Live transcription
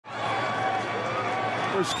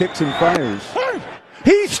First kicks and fires.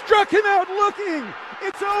 He struck him out looking.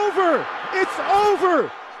 It's over. It's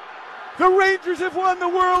over. The Rangers have won the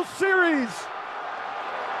World Series.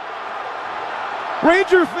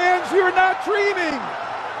 Ranger fans, you're not dreaming.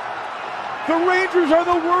 The Rangers are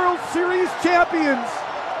the World Series champions.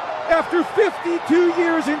 After 52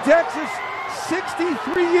 years in Texas,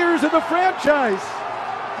 63 years of the franchise.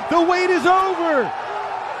 The wait is over.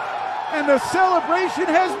 And the celebration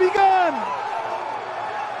has begun.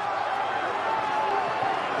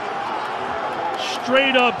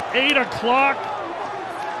 Straight up 8 o'clock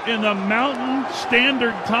in the Mountain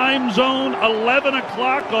Standard Time Zone, 11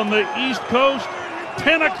 o'clock on the East Coast,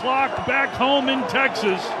 10 o'clock back home in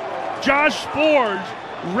Texas. Josh Sborz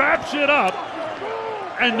wraps it up,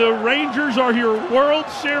 and the Rangers are your World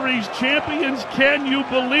Series champions. Can you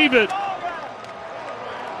believe it?